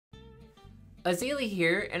Azili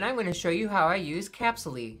here, and I'm going to show you how I use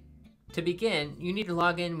Kapsuli. To begin, you need to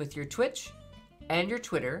log in with your Twitch and your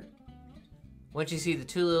Twitter. Once you see the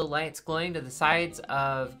two little lights glowing to the sides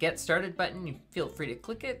of Get Started button, you feel free to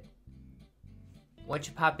click it. Once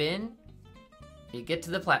you pop in, you get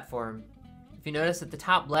to the platform. If you notice at the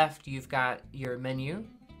top left, you've got your menu.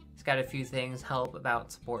 It's got a few things, help,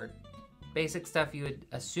 about, support. Basic stuff you would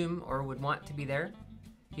assume or would want to be there.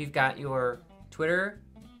 You've got your Twitter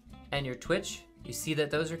and your Twitch. You see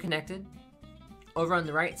that those are connected. Over on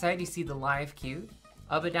the right side, you see the live queue.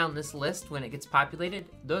 Up and down this list, when it gets populated,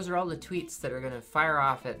 those are all the tweets that are going to fire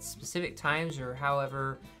off at specific times or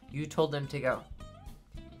however you told them to go.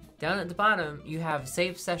 Down at the bottom, you have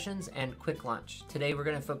save sessions and quick launch. Today we're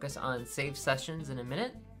going to focus on save sessions in a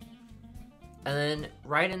minute. And then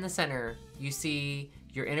right in the center, you see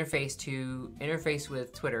your interface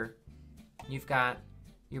with Twitter. You've got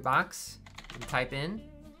your box, you type in,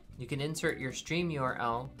 you can insert your stream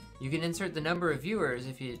URL, you can insert the number of viewers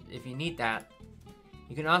if you need that.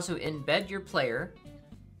 You can also embed your player,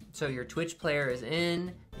 so your Twitch player is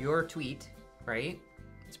in your tweet, right?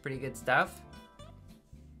 It's pretty good stuff.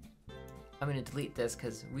 I'm going to delete this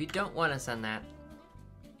because we don't want to send that.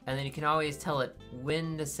 And then you can always tell it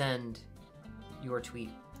when to send your tweet.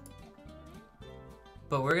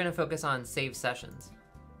 But we're going to focus on save sessions.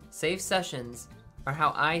 Save sessions are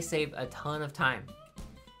how I save a ton of time.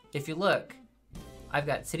 If you look, I've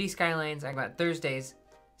got City Skylines, I've got Thursdays,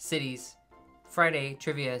 Cities, Friday,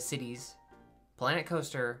 Trivia, Cities, Planet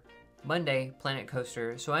Coaster, Monday, Planet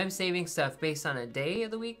Coaster. So I'm saving stuff based on a day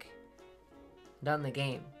of the week, not on the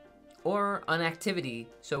game. Or on activity.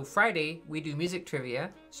 So Friday, we do music trivia.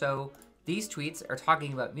 So these tweets are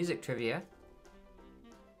talking about music trivia.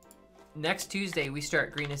 Next Tuesday, we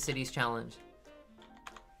start Greenest Cities Challenge.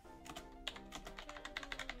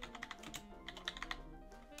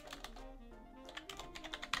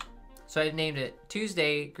 So I've named it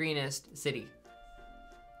Tuesday Greenest City.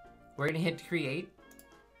 We're gonna hit create.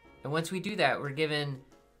 And once we do that, we're given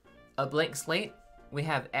a blank slate. We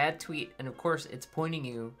have add tweet, and of course it's pointing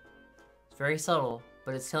you. It's very subtle,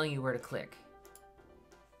 but it's telling you where to click.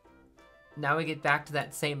 Now we get back to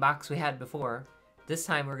that same box we had before. This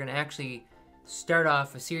time we're gonna actually start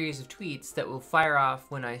off a series of tweets that will fire off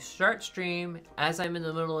when I start stream, as I'm in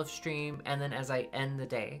the middle of stream, and then as I end the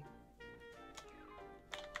day.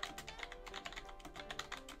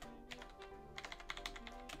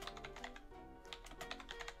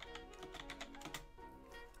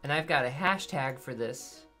 And I've got a hashtag for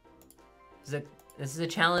this. This is a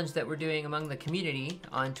challenge that we're doing among the community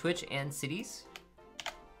on Twitch and Cities.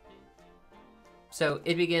 So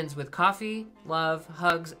it begins with coffee, love,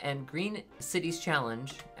 hugs, and Green Cities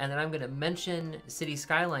Challenge. And then I'm going to mention City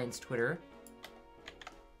Skylines Twitter.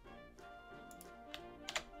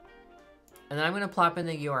 And then I'm going to plop in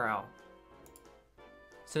the URL.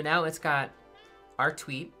 So now it's got our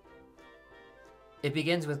tweet. It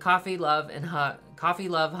begins with coffee, love, and coffee,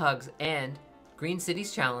 love, hugs, and Green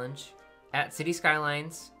Cities Challenge at City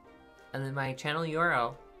Skylines, and then my channel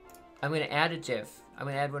URL. I'm going to add a GIF. I'm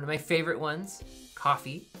going to add one of my favorite ones,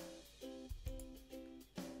 coffee.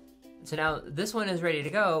 So now this one is ready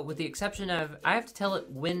to go, with the exception of I have to tell it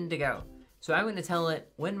when to go. So I'm going to tell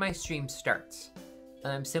it when my stream starts.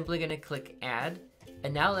 And I'm simply going to click add.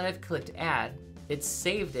 And now that I've clicked add, it's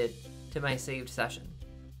saved it to my saved session.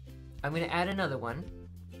 I'm going to add another one.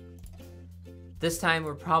 This time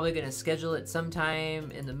we're probably going to schedule it sometime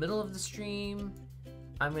in the middle of the stream.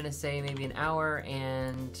 I'm going to say maybe an hour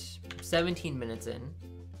and 17 minutes in.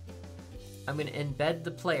 I'm going to embed the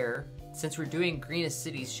player. Since we're doing Greenest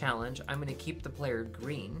Cities Challenge, I'm going to keep the player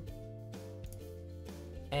green.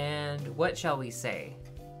 And what shall we say?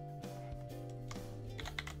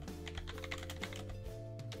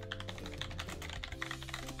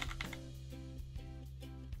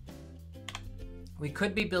 We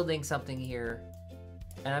could be building something here,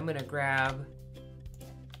 and I'm gonna grab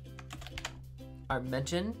our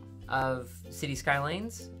mention of City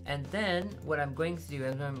Skylines, and then what I'm going to do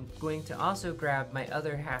is I'm going to also grab my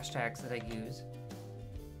other hashtags that I use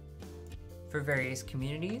for various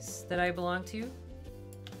communities that I belong to.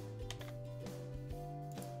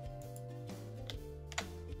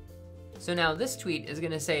 So now this tweet is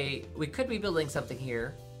gonna say, we could be building something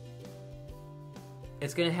here.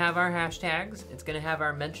 It's going to have our hashtags, it's going to have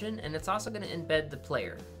our mention, and it's also going to embed the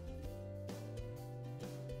player.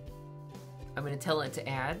 I'm going to tell it to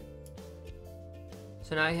add.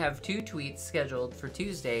 So now I have 2 tweets scheduled for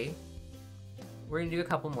Tuesday. We're going to do a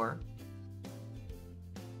couple more.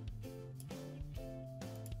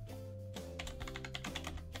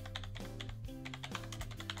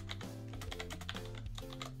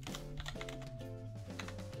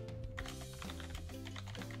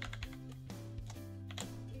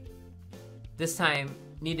 This time,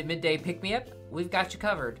 need a midday pick-me-up? We've got you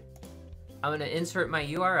covered. I'm gonna insert my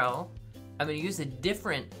URL. I'm gonna use a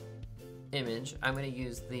different image. I'm gonna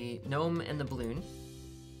use the gnome and the balloon.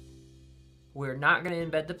 We're not gonna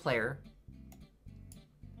embed the player.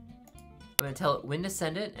 I'm gonna tell it when to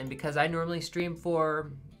send it, and because I normally stream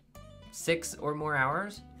for 6 or more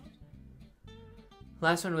hours,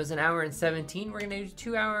 last one was 1 hour and 17, we're gonna do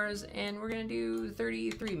 2 hours, and we're gonna do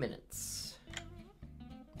 33 minutes.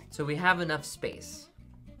 So we have enough space.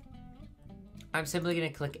 I'm simply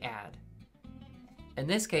gonna click add. In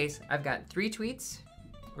this case, I've got 3 tweets.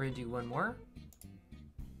 We're gonna do one more.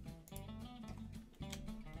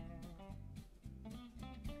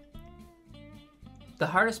 The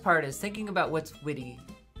hardest part is thinking about what's witty.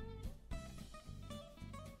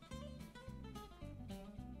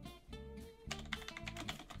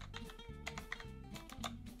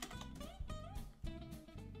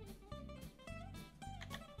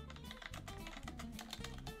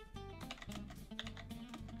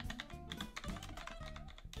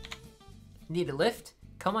 Need a lift?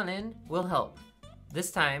 Come on in, we'll help.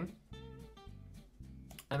 This time,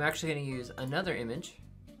 I'm actually gonna use another image.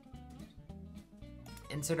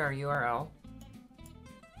 Insert our URL.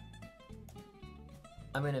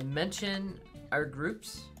 I'm gonna mention our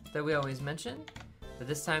groups that we always mention, but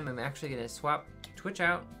this time I'm actually gonna swap Twitch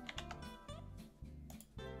out,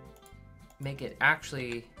 make it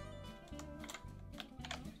actually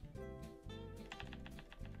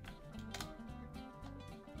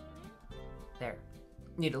there.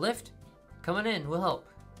 Need a lift? Come on in, we'll help.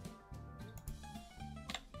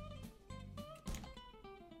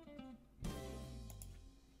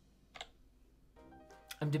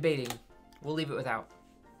 I'm debating. We'll leave it without.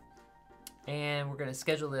 And we're gonna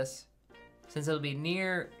schedule this since it'll be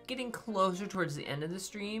getting closer towards the end of the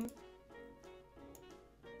stream.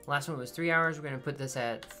 Last one was 3 hours. We're gonna put this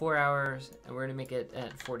at 4 hours, and we're gonna make it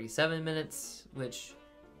at 47 minutes, which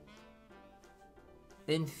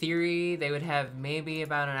in theory, they would have maybe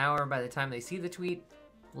about an hour by the time they see the tweet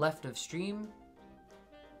left of stream.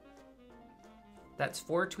 That's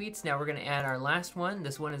 4 tweets. Now we're gonna add our last one.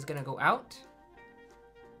 This one is gonna go out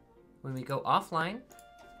when we go offline.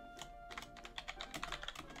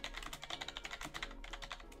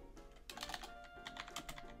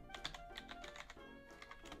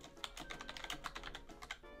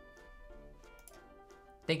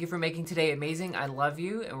 Thank you for making today amazing. I love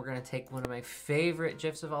you. And we're gonna take one of my favorite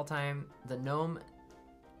GIFs of all time, the gnome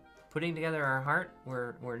putting together our heart.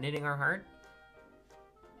 We're knitting our heart.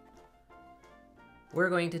 We're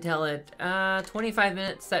going to tell it 25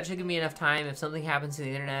 minutes. That should give me enough time. If something happens to the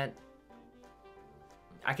internet,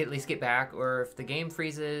 I could at least get back, or if the game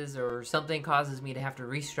freezes or something causes me to have to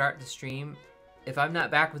restart the stream, if I'm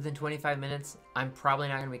not back within 25 minutes, I'm probably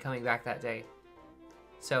not going to be coming back that day.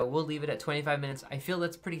 So we'll leave it at 25 minutes. I feel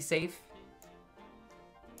that's pretty safe.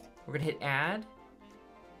 We're going to hit add.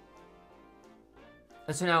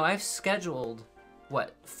 And so now I've scheduled,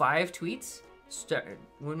 what, 5 tweets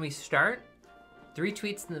when we start, 3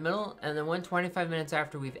 tweets in the middle, and then 25 minutes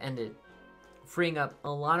after we've ended, freeing up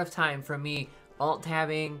a lot of time from me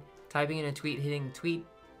alt-tabbing, typing in a tweet, hitting tweet.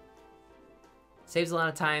 Saves a lot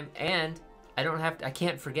of time, and I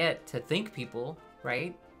can't forget to thank people,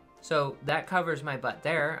 right? So that covers my butt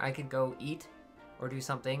there. I could go eat or do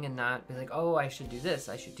something and not be like, oh, I should do this,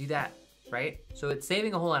 I should do that, right? So it's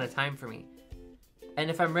saving a whole lot of time for me. And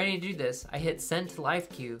if I'm ready to do this, I hit send to live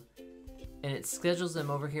queue, and it schedules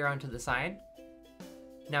them over here onto the side.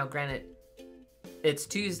 Now, granted, it's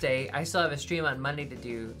Tuesday. I still have a stream on Monday to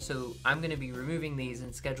do, so I'm going to be removing these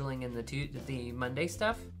and scheduling in the Monday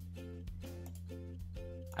stuff.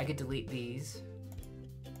 I could delete these.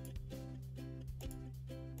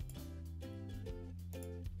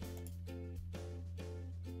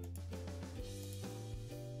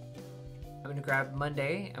 I'm going to grab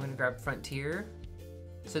Monday. I'm going to grab Frontier.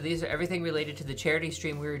 So these are everything related to the charity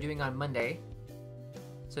stream we were doing on Monday.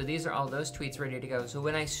 So these are all those tweets ready to go. So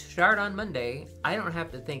when I start on Monday, I don't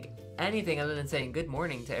have to think anything other than saying good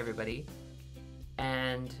morning to everybody.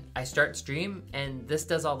 And I start stream, and this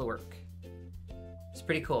does all the work. It's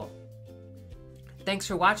pretty cool. Thanks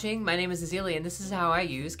for watching. My name is Azealia, and this is how I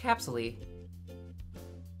use Kapsuli.